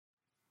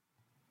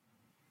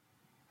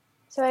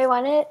So I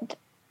wanted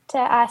to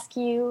ask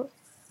you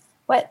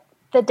what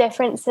the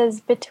difference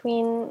is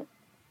between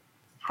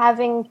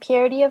having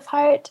purity of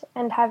heart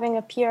and having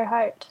a pure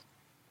heart.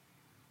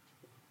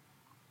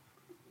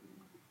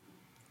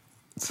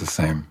 It's the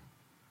same.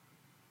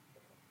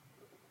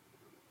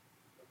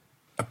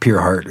 A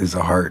pure heart is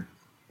a heart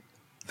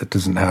that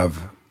doesn't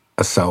have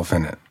a self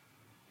in it.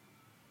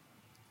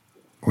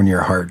 When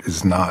your heart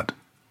is not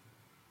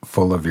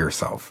full of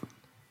yourself.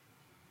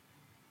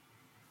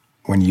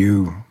 When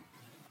you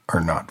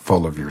are not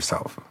full of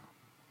yourself.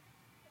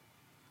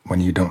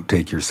 When you don't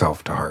take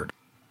yourself to heart.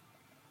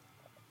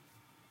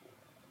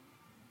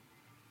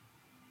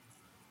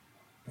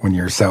 When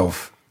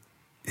yourself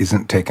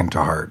isn't taken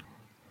to heart,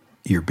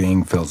 your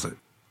being fills it.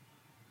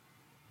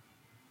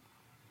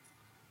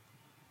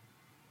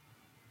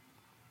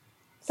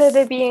 So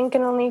the being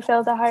can only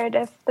fill the heart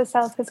if the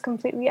self is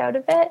completely out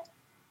of it?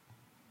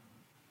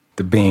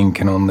 The being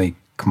can only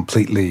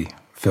completely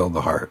fill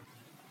the heart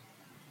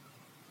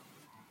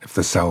if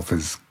the self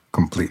is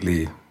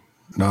completely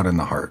not in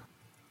the heart.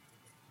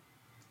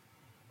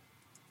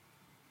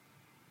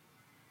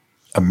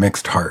 A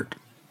mixed heart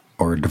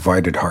or a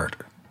divided heart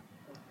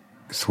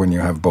is when you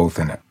have both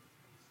in it,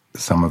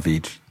 some of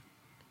each.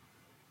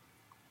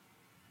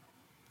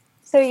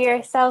 So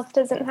your self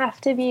doesn't have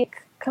to be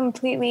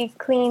completely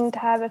clean to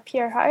have a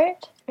pure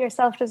heart? Your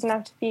self doesn't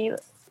have to be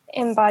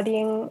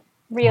embodying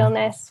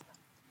realness?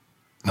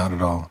 Not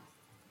at all.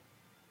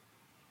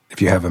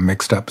 If you have a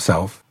mixed up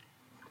self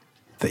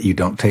that you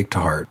don't take to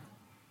heart,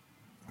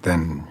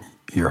 then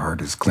your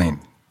heart is clean.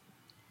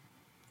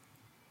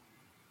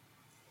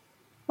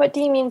 What do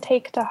you mean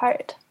take to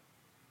heart?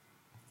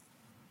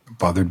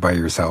 Bothered by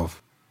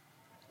yourself,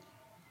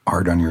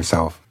 hard on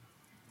yourself.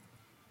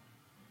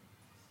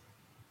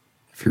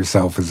 If your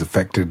self is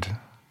affected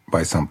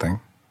by something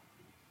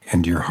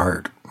and your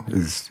heart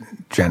is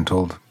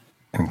gentled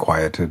and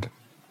quieted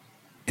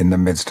in the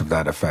midst of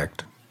that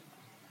effect,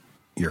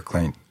 you're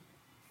clean.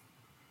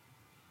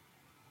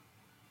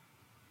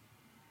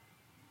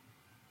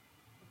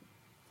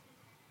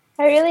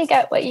 I really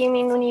get what you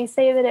mean when you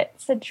say that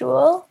it's a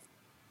jewel.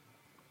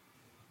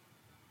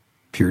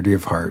 Purity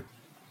of heart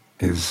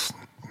is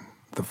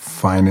the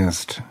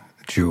finest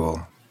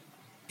jewel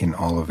in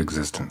all of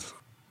existence.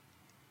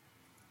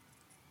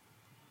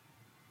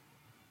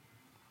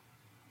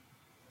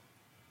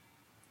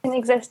 In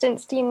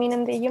existence, do you mean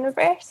in the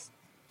universe?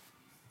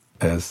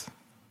 Yes.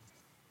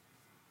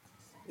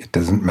 It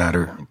doesn't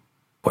matter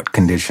what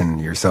condition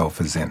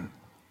yourself is in,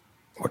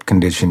 what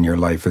condition your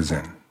life is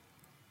in.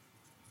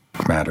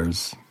 It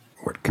matters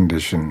what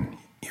condition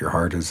your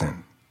heart is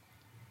in.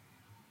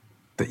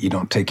 That you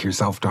don't take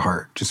yourself to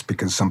heart just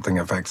because something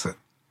affects it.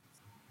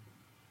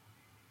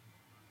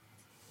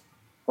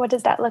 What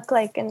does that look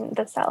like in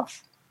the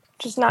self?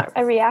 Just not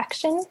a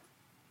reaction?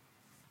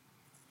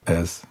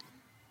 Yes.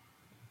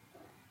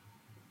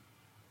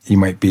 You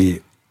might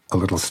be a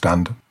little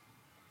stunned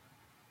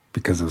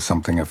because of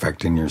something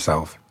affecting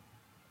yourself.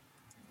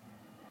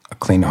 A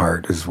clean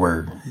heart is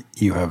where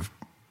you have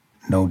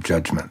no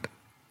judgment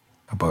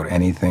about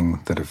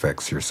anything that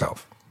affects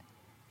yourself.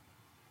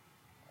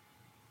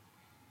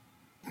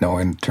 No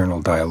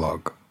internal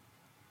dialogue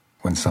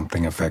when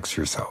something affects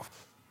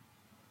yourself.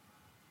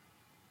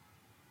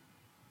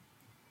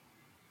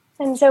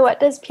 And so what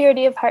does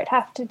purity of heart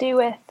have to do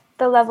with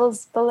the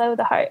levels below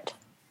the heart?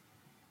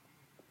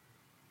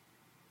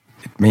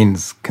 It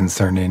means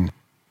concerning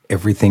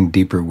everything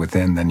deeper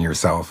within than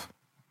yourself.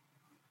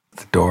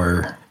 The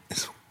door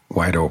is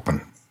wide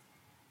open.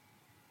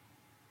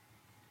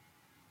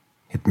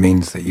 It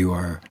means that you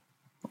are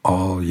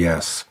all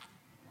yes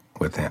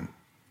within.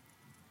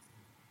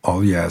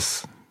 All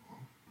yes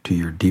to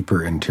your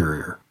deeper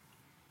interior,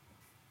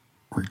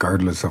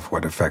 regardless of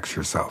what affects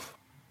yourself.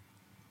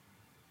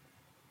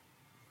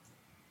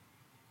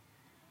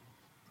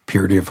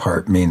 Purity of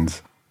heart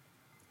means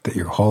that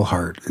your whole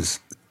heart is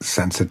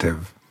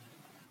sensitive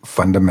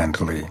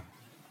fundamentally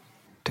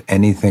to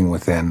anything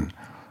within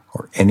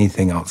or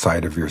anything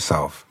outside of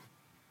yourself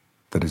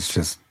that is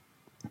just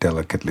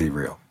delicately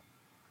real.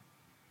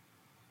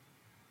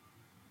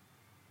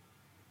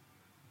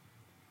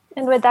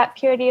 And would that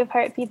purity of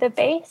heart be the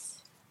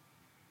base?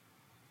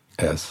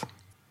 Yes.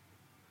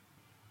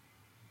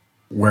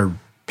 Where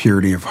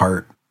purity of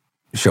heart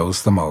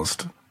shows the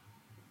most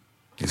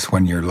is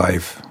when your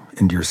life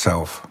and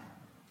yourself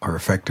are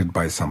affected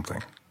by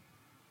something.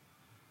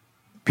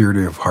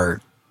 Purity of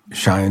heart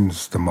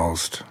shines the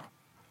most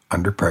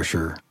under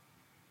pressure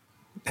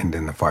and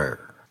in the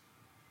fire.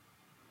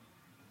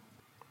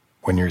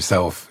 When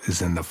yourself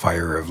is in the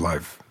fire of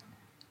life.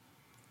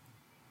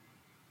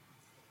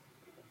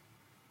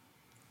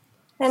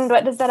 And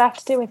what does that have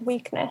to do with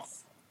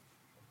weakness?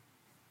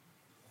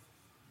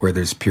 Where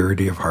there's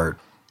purity of heart,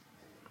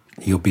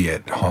 you'll be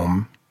at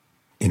home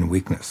in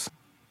weakness.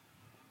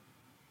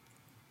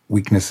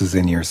 Weakness is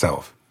in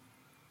yourself.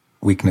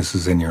 Weakness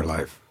is in your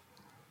life.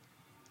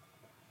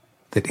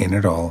 That in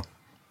it all,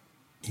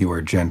 you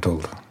are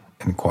gentled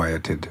and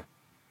quieted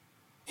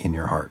in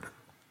your heart.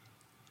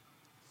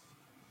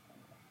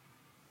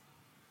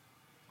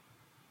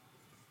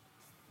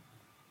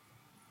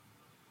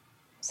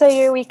 So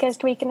your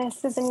weakest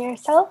weakness is in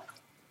yourself?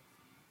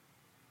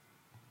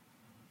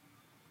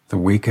 The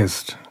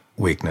weakest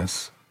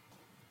weakness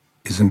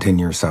isn't in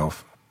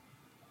yourself.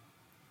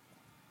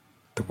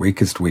 The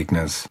weakest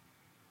weakness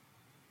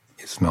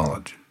is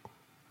knowledge.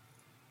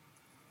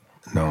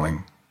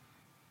 Knowing.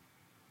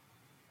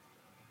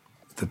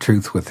 The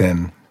truth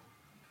within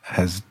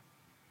has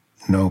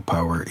no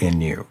power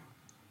in you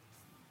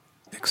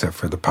except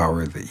for the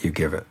power that you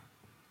give it.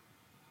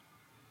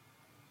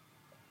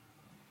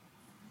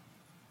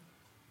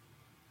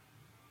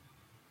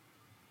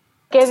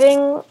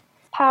 Giving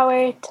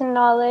power to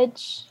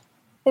knowledge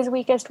is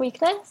weakest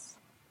weakness?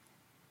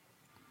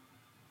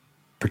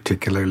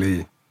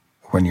 Particularly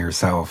when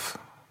yourself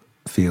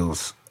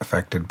feels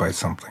affected by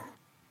something.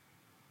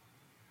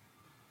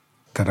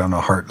 That on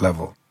a heart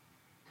level,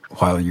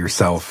 while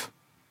yourself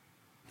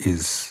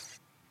is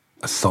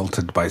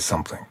assaulted by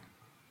something,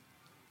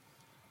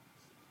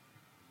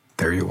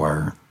 there you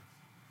are,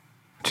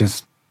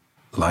 just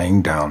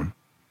lying down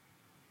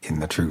in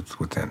the truth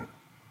within.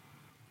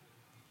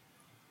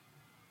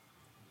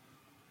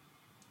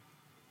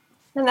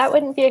 And that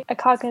wouldn't be a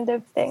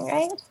cognitive thing,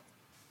 right?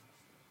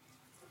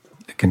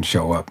 It can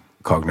show up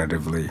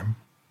cognitively,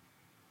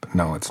 but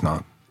no, it's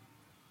not.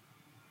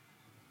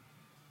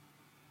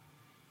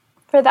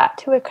 For that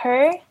to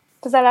occur,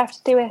 does that have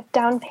to do with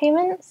down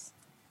payments?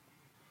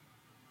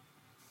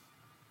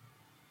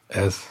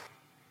 As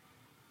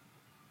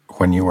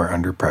when you are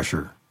under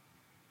pressure,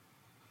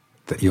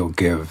 that you'll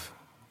give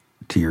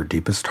to your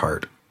deepest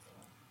heart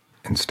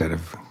instead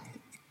of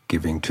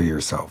giving to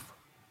yourself.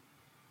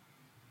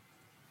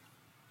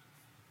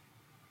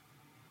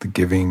 The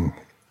giving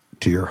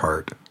to your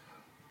heart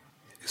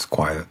is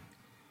quiet.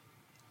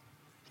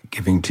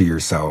 Giving to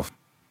yourself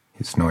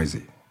is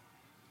noisy.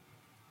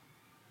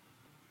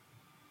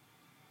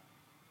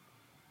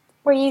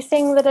 Were you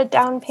saying that a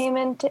down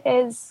payment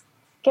is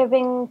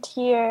giving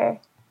to your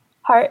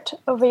heart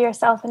over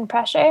yourself in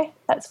pressure?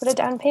 That's what a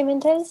down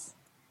payment is?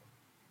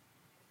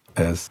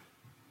 As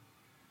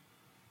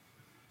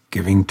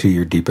giving to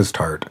your deepest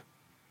heart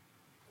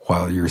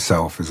while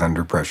yourself is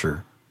under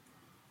pressure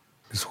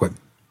is what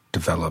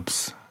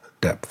develops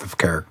depth of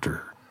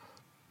character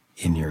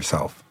in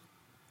yourself.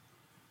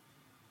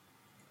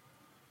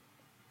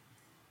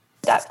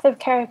 Depth of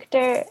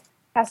character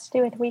has to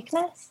do with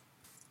weakness?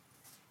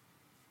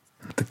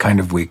 The kind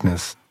of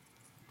weakness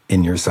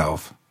in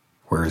yourself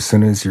where as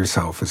soon as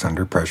yourself is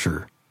under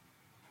pressure,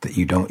 that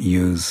you don't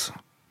use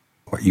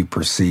what you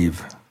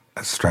perceive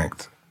as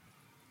strength.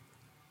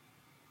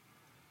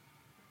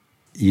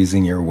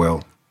 Using your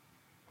will,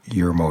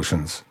 your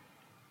emotions,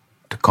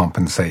 to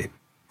compensate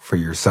for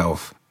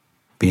yourself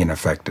being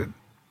affected.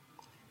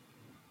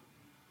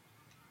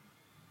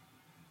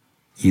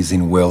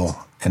 Using will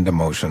and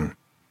emotion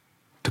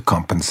to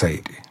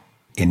compensate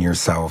in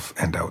yourself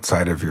and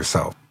outside of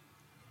yourself,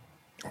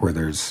 where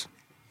there's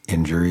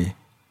injury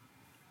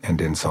and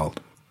insult.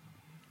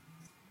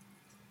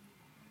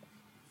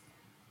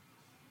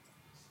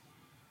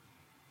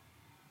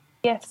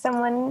 If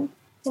someone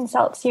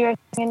insults you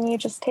and you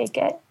just take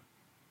it.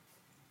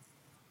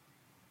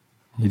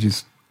 You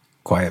just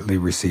quietly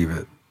receive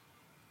it.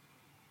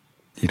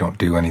 You don't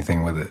do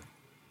anything with it.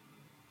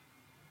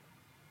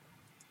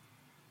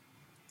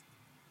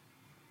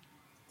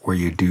 Where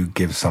you do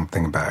give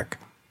something back,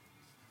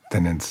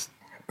 then it's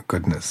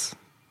goodness,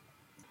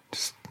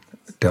 just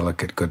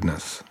delicate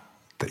goodness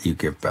that you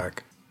give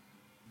back.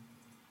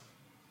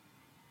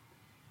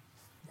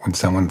 When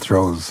someone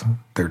throws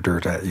their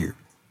dirt at you,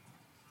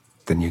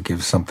 then you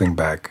give something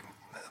back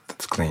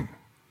that's clean.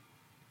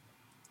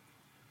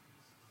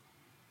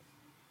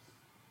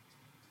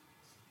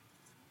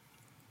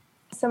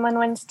 Someone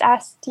once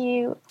asked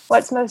you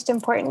what's most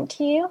important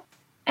to you,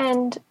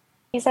 and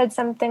you said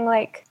something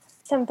like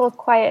simple,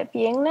 quiet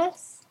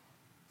beingness.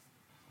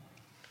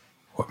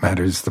 What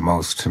matters the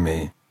most to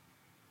me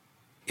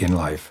in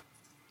life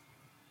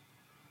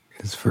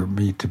is for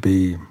me to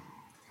be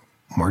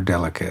more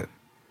delicate,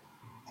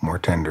 more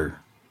tender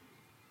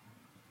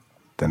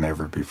than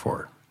ever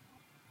before.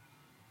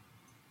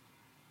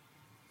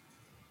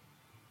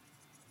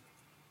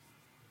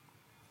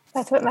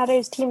 That's what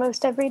matters to you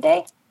most every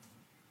day?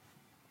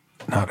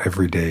 Not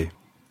every day,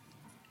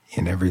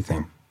 in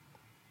everything,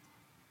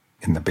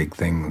 in the big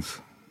things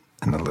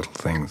and the little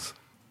things.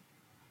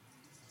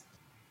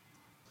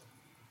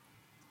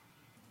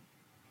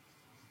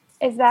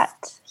 Is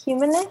that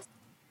humanness?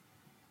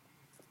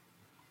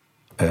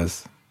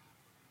 As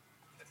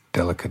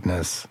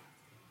delicateness,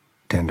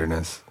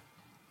 tenderness,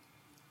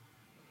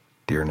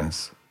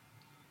 dearness,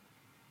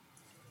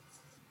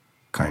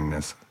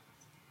 kindness.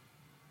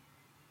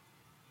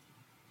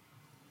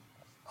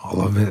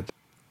 All of it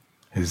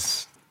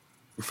is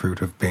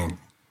fruit of being.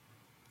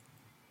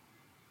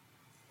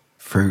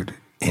 Fruit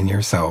in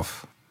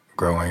yourself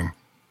growing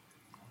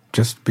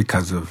just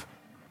because of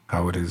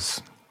how it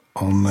is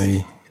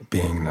only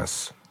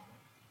beingness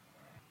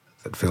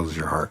that fills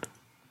your heart.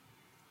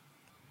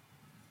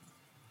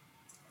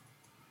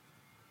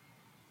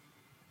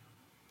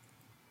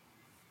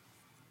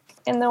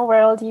 in the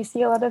world you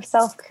see a lot of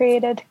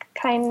self-created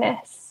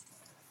kindness.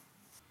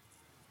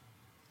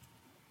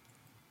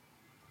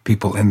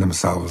 People in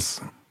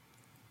themselves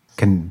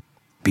can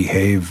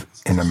behave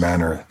in a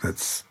manner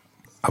that's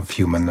of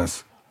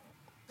humanness,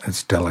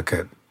 that's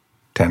delicate,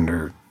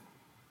 tender,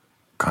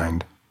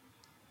 kind.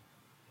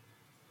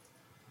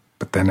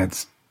 But then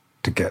it's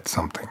to get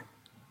something.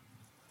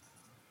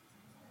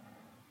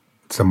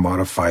 It's a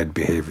modified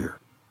behavior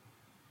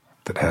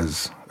that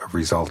has a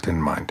result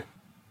in mind,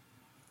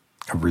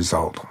 a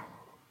result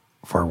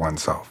for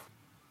oneself.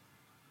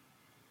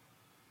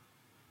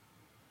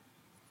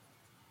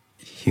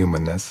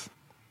 Humanness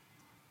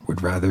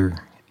would rather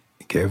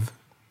give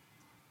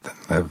than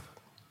live.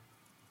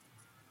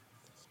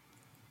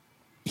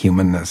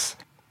 Humanness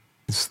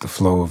is the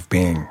flow of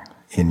being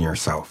in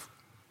yourself.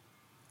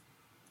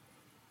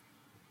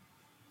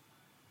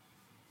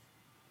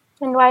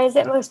 And why is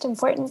it most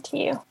important to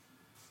you?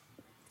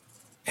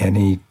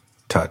 Any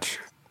touch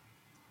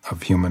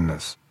of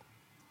humanness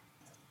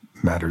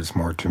matters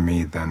more to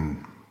me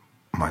than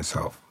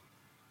myself.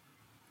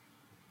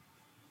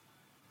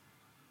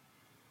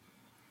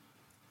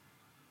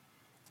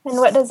 And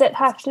what does it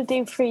have to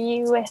do for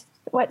you with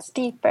what's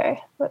deeper,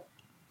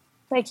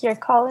 like your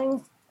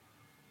calling?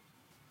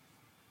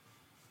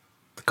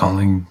 The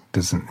calling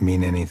doesn't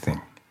mean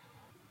anything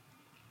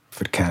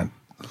if it can't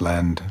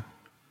land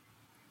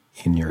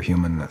in your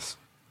humanness.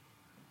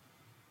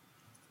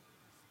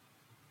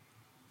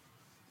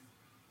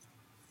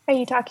 Are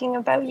you talking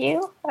about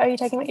you? Are you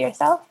talking about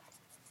yourself?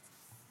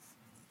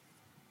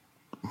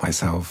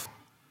 Myself,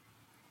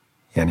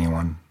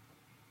 anyone.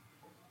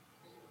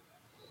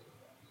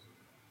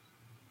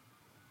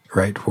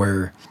 Right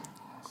where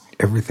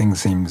everything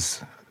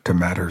seems to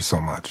matter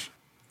so much.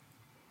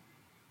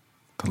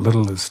 The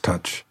littlest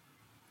touch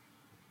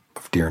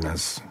of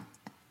dearness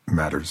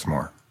matters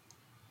more.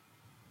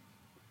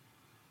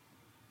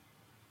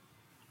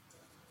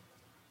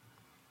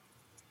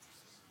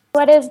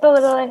 What is the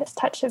littlest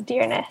touch of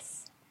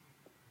dearness?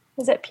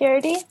 Is it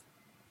purity?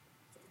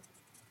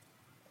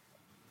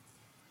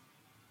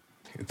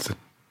 It's a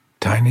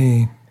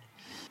tiny,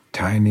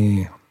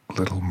 tiny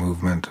little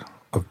movement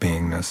of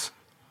beingness.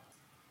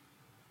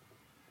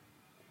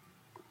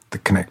 The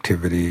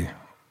connectivity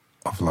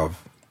of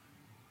love.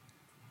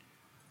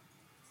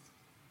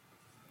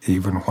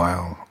 Even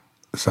while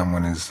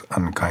someone is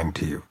unkind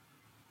to you.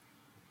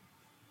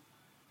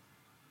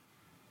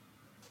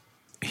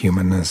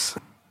 Humanness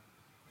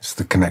is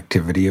the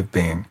connectivity of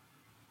being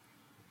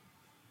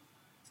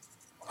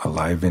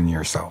alive in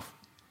yourself,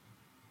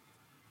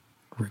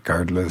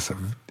 regardless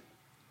of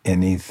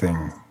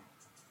anything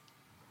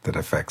that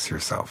affects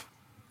yourself.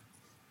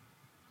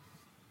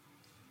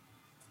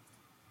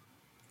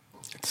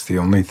 It's the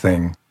only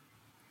thing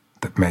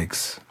that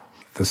makes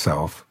the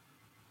self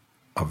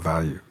of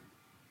value.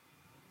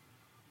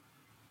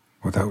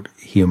 Without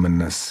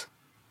humanness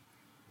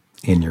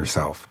in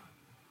yourself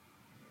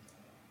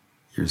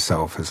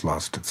has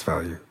lost its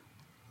value.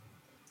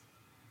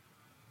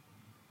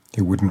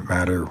 It wouldn't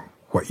matter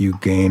what you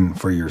gain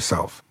for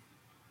yourself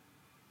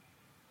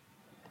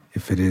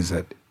if it is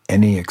at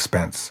any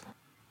expense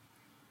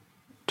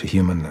to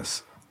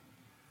humanness.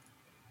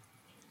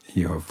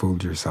 You have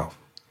fooled yourself.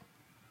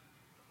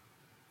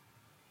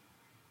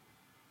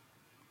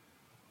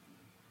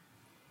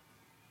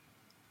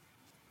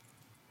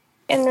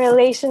 In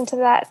relation to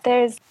that,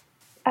 there's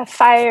a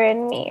fire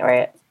in me,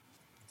 or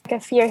like a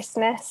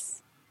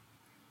fierceness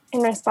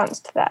in response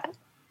to that.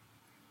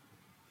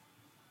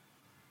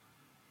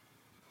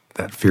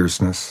 That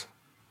fierceness,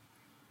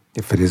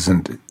 if it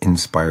isn't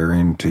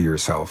inspiring to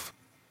yourself,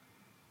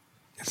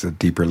 is a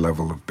deeper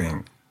level of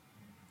being,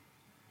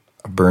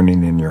 a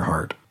burning in your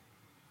heart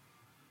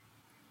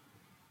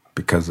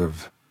because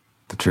of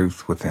the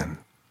truth within,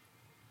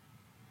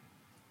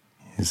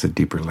 is a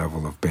deeper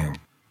level of being.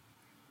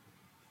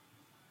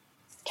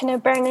 Can a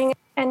burning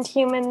and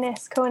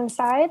humanness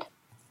coincide?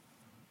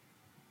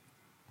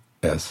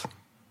 Yes.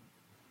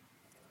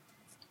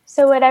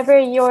 So whatever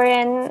you're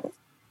in,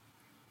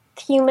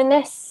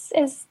 humanness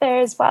is there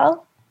as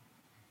well?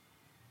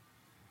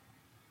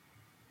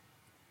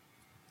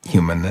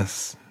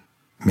 Humanness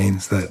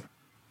means that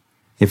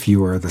if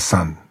you are the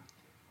sun,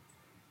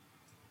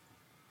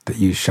 that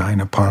you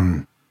shine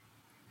upon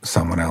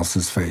someone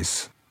else's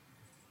face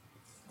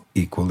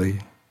equally,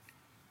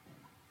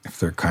 if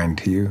they're kind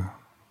to you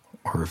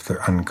or if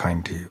they're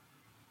unkind to you.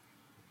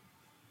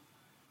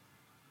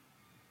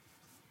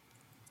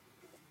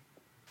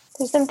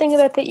 There's something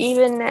about the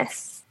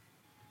evenness.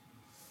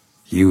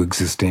 You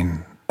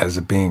existing as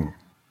a being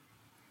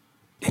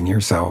in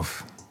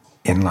yourself,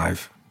 in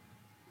life,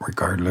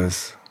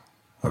 regardless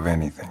of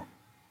anything.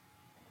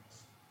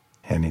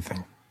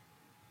 Anything.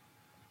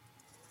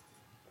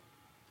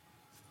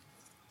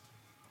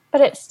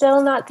 But it's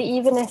still not the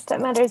evenness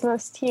that matters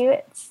most to you.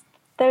 It's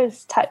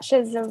those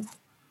touches of...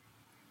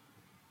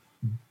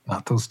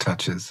 Not those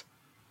touches,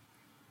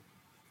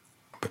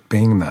 but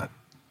being that.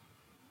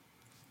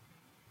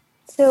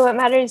 So what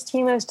matters to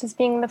you most is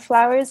being the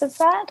flowers of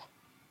that?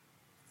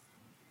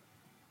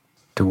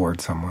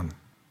 toward someone,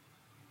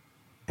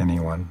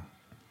 anyone,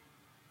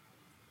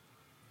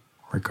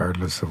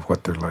 regardless of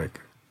what they're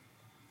like.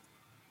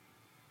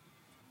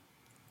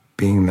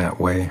 Being that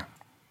way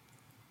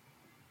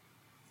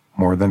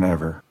more than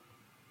ever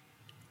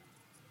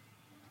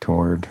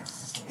toward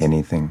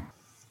anything,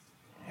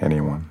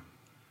 anyone.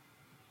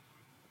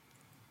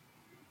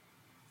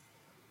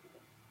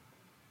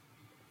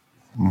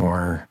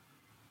 More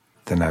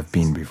than I've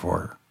been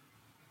before.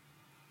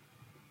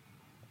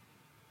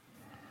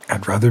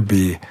 I'd rather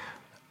be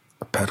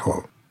a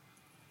petal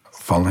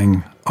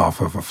falling off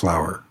of a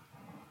flower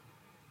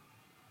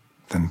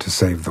than to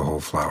save the whole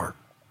flower.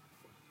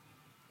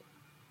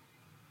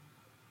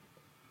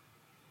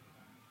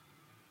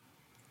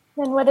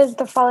 And what is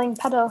the falling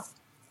petal?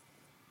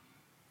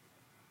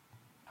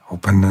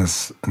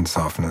 Openness and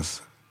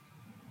softness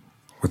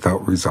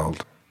without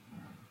result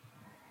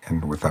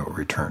and without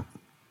return.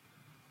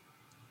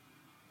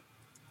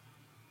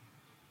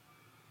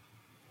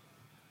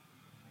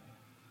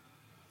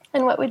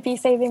 And what would be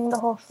saving the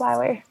whole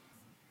flower?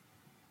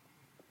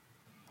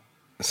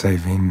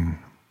 Saving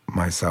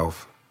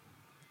myself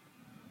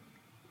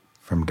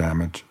from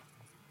damage.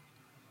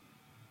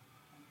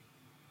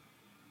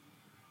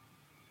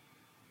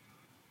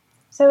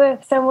 So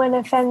if someone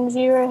offends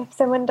you or if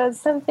someone does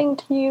something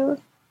to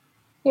you,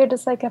 you're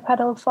just like a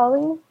petal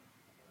falling?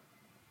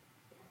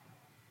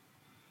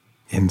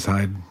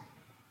 Inside,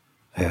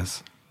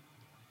 yes.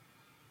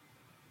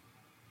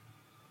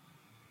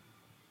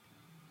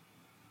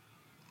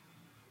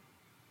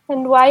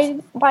 And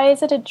why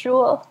is it a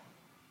jewel?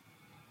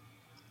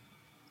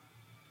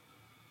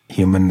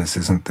 Humanness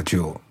isn't the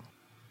jewel.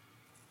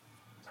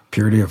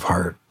 Purity of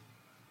heart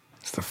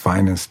is the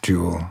finest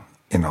jewel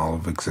in all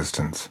of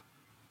existence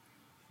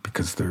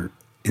because there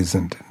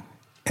isn't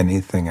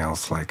anything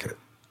else like it.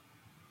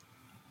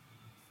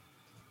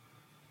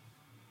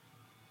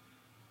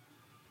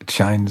 It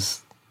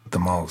shines the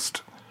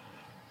most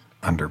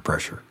under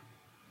pressure.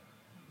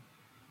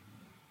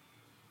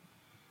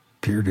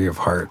 Purity of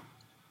heart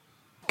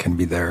can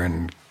be there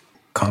in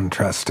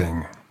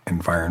contrasting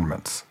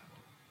environments.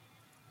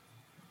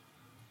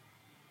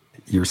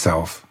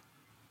 Yourself,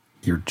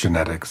 your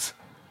genetics,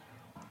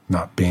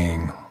 not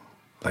being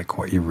like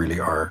what you really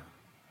are.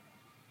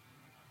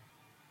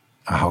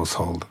 A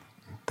household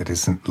that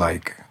isn't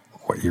like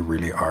what you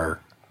really are.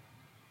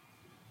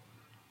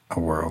 A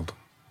world.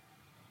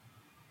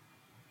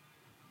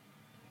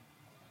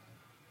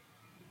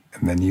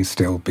 And then you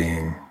still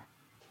being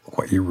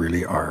what you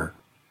really are.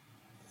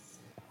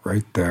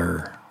 Right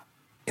there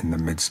in the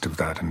midst of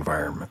that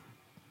environment.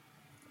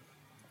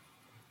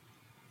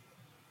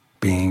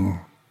 Being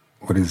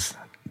what is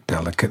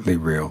delicately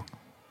real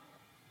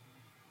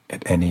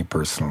at any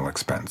personal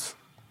expense.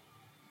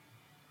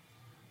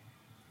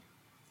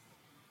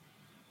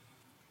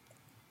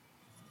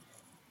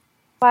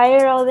 Why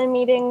are all the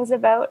meetings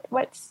about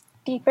what's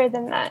deeper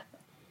than that?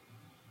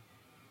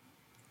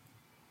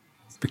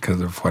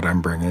 Because of what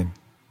I'm bringing.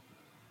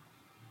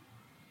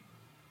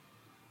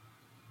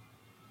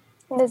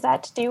 And is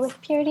that to do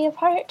with purity of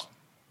heart?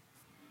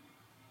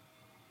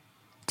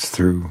 It's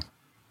through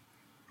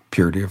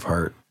purity of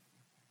heart,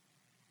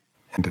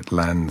 and it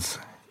lands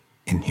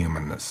in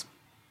humanness.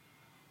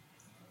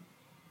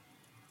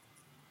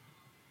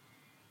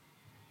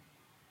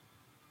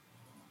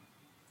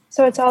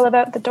 So it's all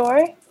about the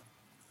door?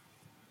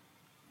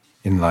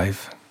 In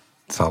life,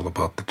 it's all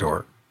about the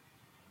door.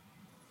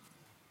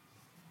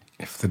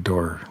 If the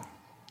door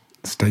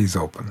stays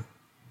open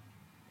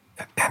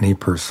at any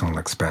personal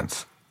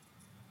expense,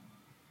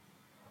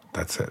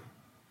 that's it.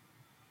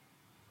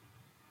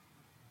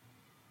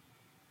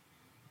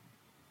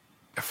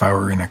 If I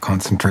were in a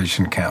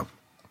concentration camp,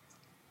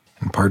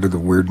 and part of the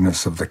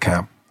weirdness of the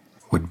camp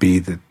would be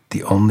that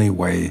the only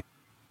way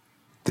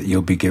that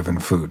you'll be given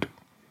food,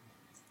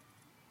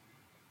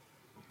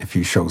 if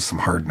you show some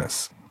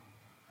hardness,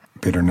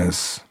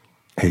 bitterness,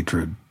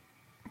 hatred,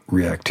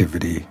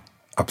 reactivity,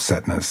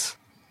 upsetness,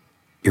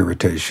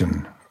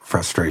 irritation,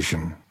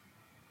 frustration,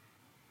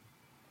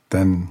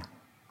 then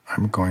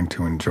I'm going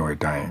to enjoy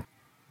dying.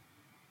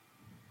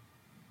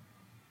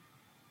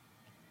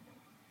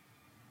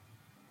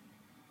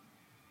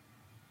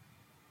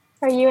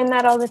 Are you in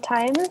that all the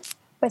time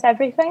with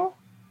everything?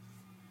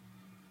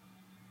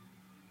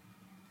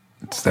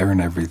 It's there in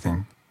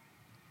everything.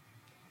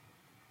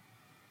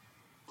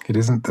 It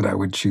isn't that I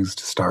would choose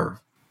to starve.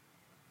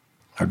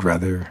 I'd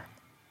rather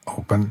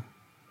open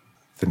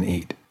than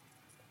eat.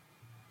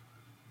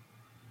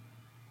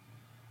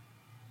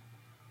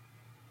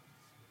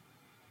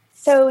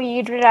 So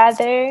you'd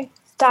rather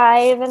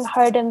die than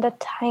harden the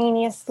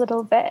tiniest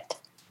little bit?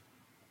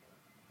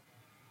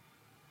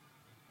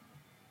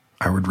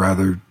 I would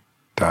rather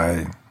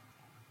die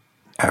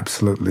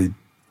absolutely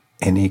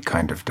any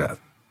kind of death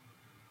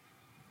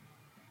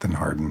than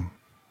harden.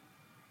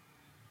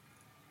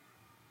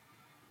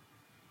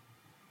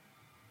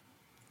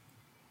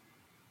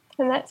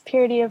 And that's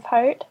purity of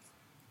heart.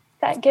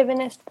 That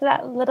givenness to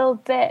that little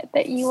bit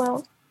that you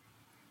won't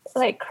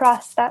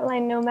cross that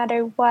line no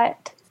matter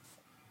what.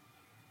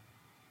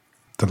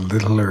 The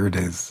littler it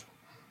is,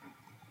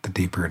 the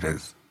deeper it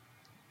is.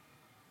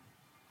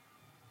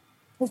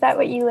 Is that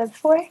what you live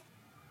for?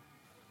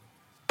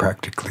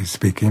 Practically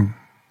speaking,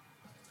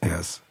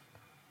 yes.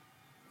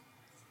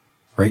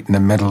 Right in the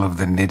middle of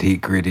the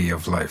nitty-gritty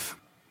of life.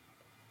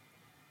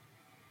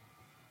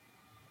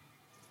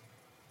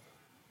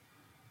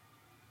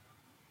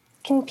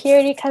 Can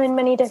purity come in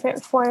many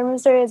different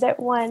forms, or is it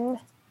one?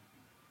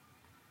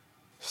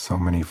 So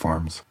many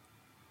forms.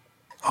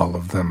 All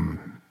of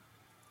them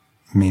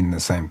mean the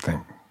same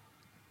thing.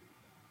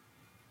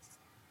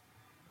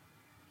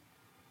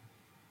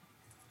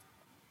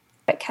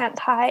 It can't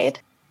hide.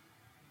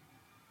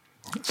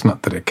 It's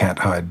not that it can't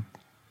hide.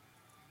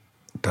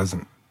 It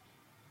doesn't.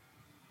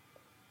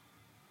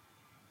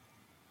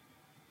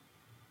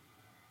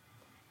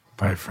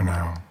 Bye for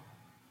now.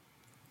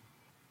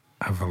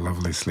 Have a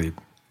lovely sleep.